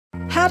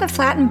How to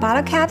flatten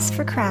bottle caps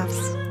for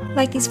crafts.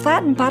 Like these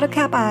flattened bottle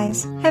cap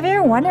eyes. Have you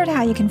ever wondered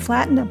how you can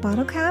flatten a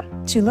bottle cap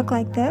to look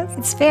like this?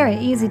 It's very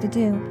easy to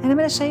do, and I'm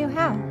going to show you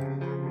how.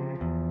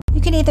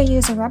 You can either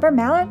use a rubber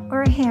mallet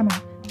or a hammer.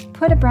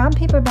 Put a brown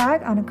paper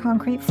bag on a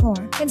concrete floor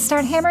and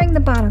start hammering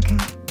the bottle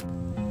cap.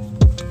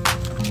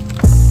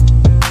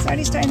 It's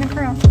already starting to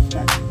curl. Look.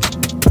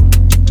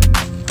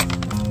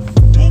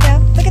 There you go.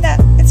 Look at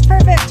that. It's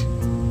perfect.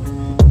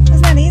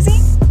 Isn't that easy?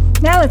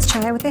 Now let's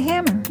try it with a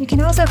hammer. You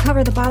can also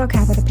cover the bottle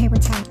cap with a paper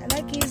towel. I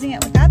like using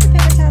it without the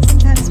paper towel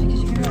sometimes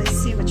because you can really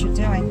see what you're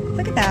doing.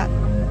 Look at that.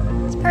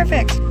 It's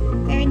perfect.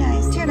 Very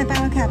nice. Turn the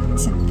bottle cap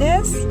to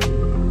this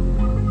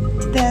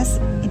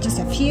in just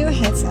a few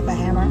hits of a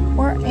hammer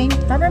or a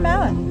rubber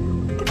mallet.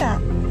 Look at that.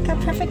 Look how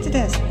perfect it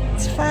is.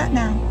 It's flat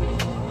now.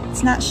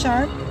 It's not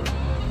sharp.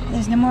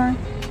 There's no more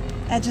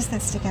edges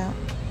that stick out.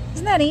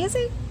 Isn't that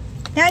easy?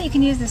 Now you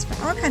can use this for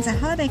all kinds of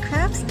holiday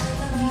crafts.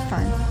 It'll be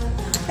fun.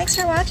 Thanks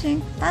for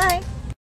watching. Bye.